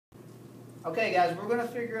Okay guys, we're going to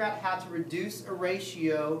figure out how to reduce a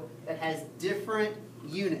ratio that has different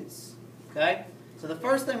units. Okay? So the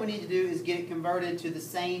first thing we need to do is get it converted to the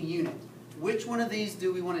same unit. Which one of these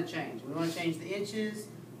do we want to change? We want to change the inches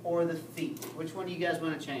or the feet? Which one do you guys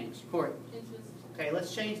want to change? Corey? Inches. Okay,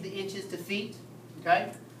 let's change the inches to feet.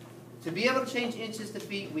 Okay? To be able to change inches to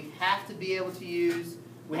feet, we have to be able to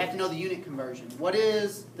we have to know the unit conversion. What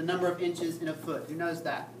is the number of inches in a foot? Who knows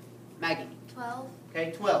that? Maggie? 12.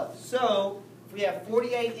 Okay, 12. So, if we have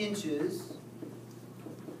 48 inches,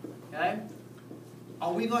 okay,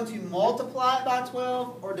 are we going to multiply it by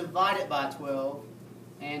 12 or divide it by 12?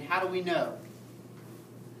 And how do we know?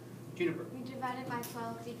 Juniper? We divide it by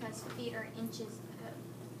 12 because feet are inches.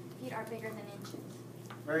 Feet are bigger than inches.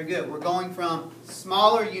 Very good. We're going from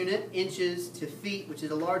smaller unit, inches, to feet, which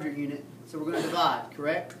is a larger unit. So we're going to divide,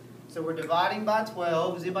 correct? So we're dividing by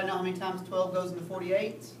 12. Does anybody know how many times 12 goes into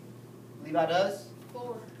 48? Levi does?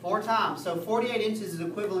 4. 4 times. So 48 inches is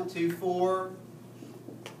equivalent to 4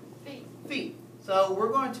 feet. So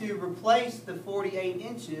we're going to replace the 48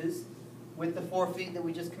 inches with the 4 feet that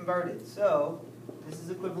we just converted. So this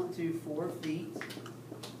is equivalent to 4 feet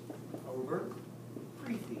over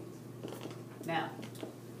 3 feet. Now,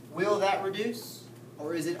 will that reduce,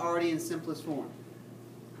 or is it already in simplest form?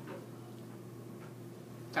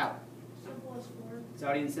 Tyler? Simplest form. It's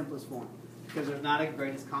already in simplest form because there's not a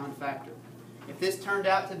greatest common factor. If this turned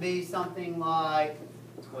out to be something like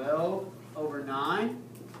 12 over 9,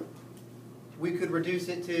 we could reduce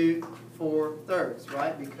it to 4/3,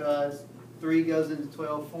 right? Because 3 goes into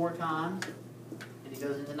 12 4 times, and it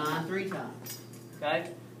goes into 9 3 times.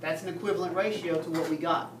 Okay? That's an equivalent ratio to what we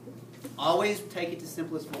got. Always take it to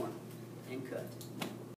simplest form and cut.